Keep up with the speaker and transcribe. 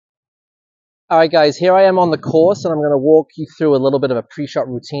All right, guys, here I am on the course, and I'm going to walk you through a little bit of a pre-shot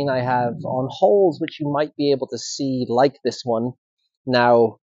routine I have on holes, which you might be able to see like this one.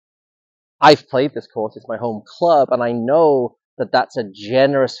 Now, I've played this course, it's my home club, and I know that that's a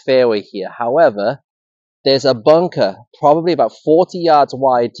generous fairway here. However, there's a bunker, probably about 40 yards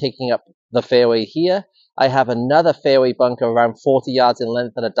wide, taking up the fairway here. I have another fairway bunker around 40 yards in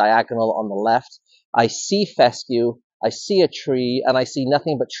length at a diagonal on the left. I see fescue, I see a tree, and I see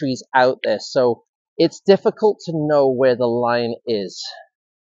nothing but trees out there. So it's difficult to know where the line is.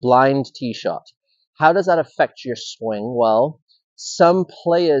 Blind tee shot. How does that affect your swing? Well, some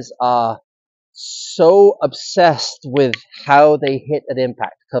players are so obsessed with how they hit at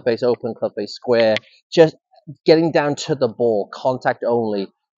impact, club face open, club face square, just getting down to the ball, contact only,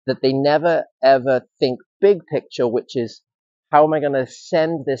 that they never ever think big picture, which is how am I going to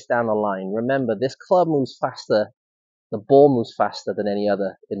send this down the line? Remember, this club moves faster, the ball moves faster than any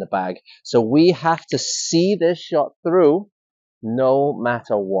other in the bag. So we have to see this shot through no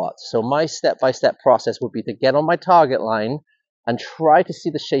matter what. So my step-by-step process would be to get on my target line and try to see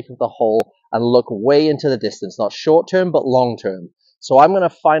the shape of the hole and look way into the distance, not short term, but long term. So I'm going to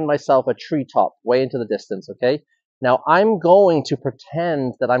find myself a treetop way into the distance, okay? Now I'm going to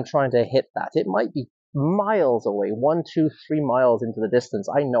pretend that I'm trying to hit that. It might be miles away, 1, 2, 3 miles into the distance.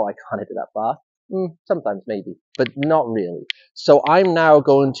 I know I can't hit it that far. Sometimes maybe, but not really. So I'm now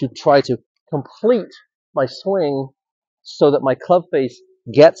going to try to complete my swing so that my club face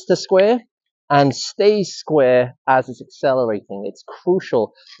gets to square and stays square as it's accelerating. It's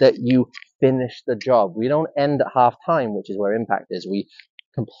crucial that you finish the job. We don't end at half time, which is where impact is. We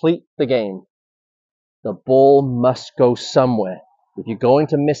complete the game. The ball must go somewhere. If you're going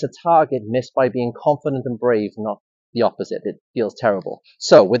to miss a target, miss by being confident and brave, not the opposite. It feels terrible.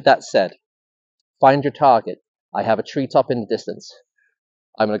 So with that said, find your target. I have a treetop in the distance.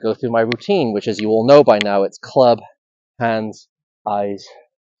 I'm going to go through my routine, which as you all know by now, it's club, hands, eyes,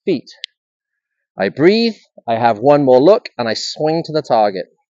 feet. I breathe, I have one more look, and I swing to the target.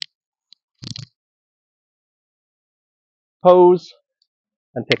 Pose,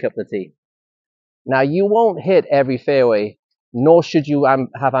 and pick up the tee. Now, you won't hit every fairway, nor should you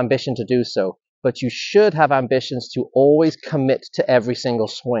have ambition to do so, but you should have ambitions to always commit to every single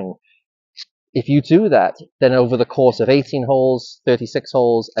swing. If you do that, then over the course of 18 holes, 36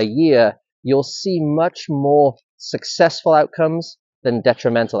 holes, a year, you'll see much more successful outcomes than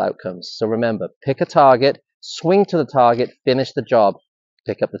detrimental outcomes. So remember, pick a target, swing to the target, finish the job,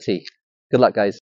 pick up the tee. Good luck, guys.